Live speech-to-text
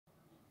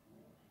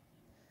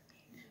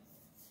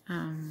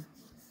Um,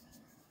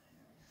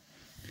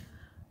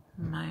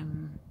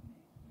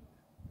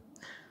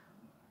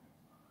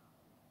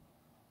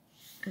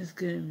 it's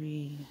gonna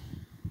be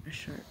a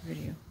short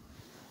video,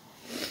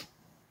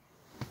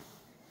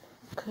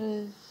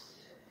 cause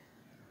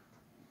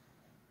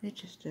it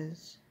just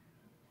is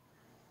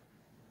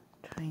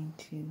trying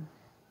to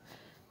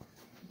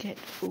get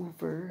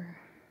over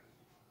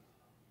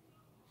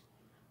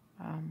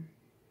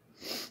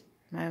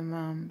my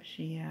mom.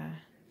 She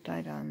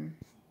died on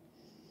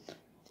the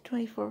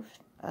 24th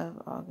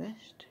of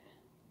August.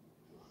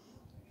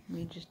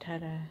 We just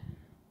had a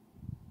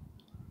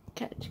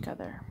get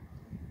together.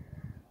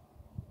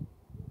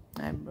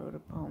 I wrote a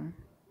poem.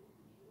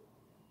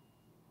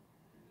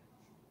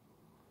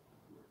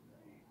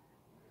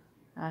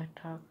 I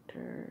talked to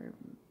her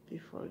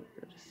before we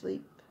go to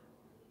sleep.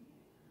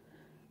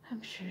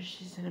 I'm sure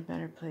she's in a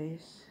better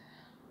place.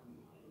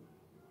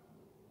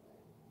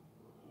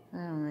 I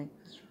don't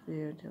make this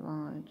video too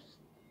long.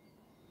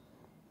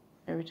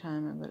 Every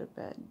time I go to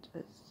bed,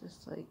 it's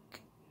just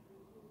like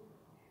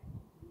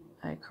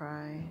I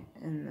cry,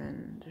 and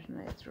then there's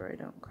nights where I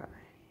don't cry.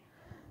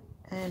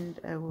 And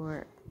I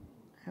wear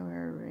a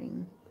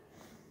ring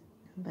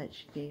that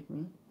she gave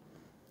me.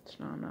 It's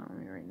not on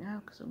me right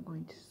now because I'm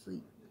going to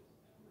sleep.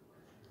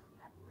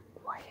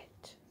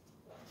 Quiet.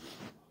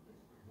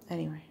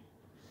 Anyway,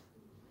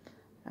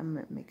 I'm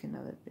gonna make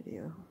another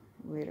video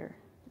later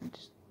and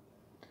just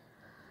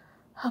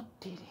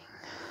updating.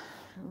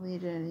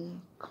 Leave any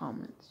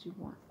comments you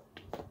want.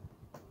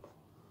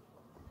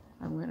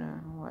 I'm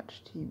gonna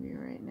watch TV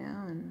right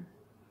now and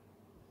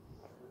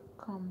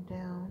calm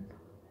down.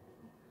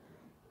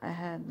 I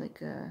had I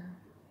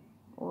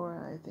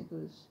think it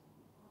was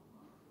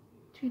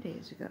 2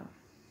 days ago,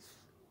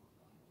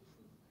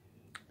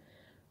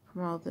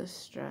 from all this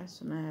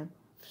stress, and I have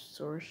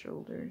sore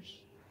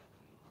shoulders.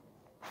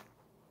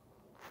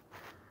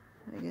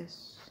 I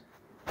guess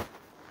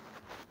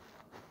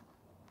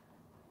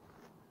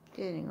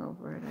getting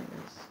over it,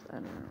 I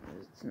don't know,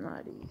 it's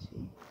not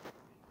easy.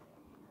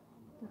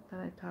 But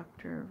I talk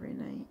to her every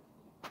night.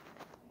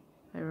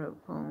 I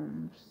wrote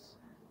poems.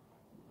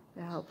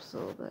 It helps a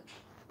little bit.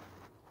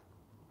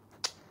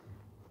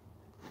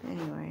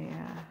 Anyway,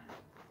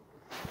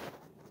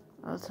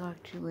 I'll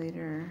talk to you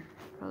later.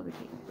 Probably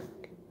take a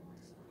break.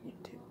 You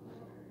too.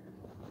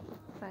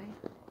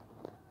 Bye.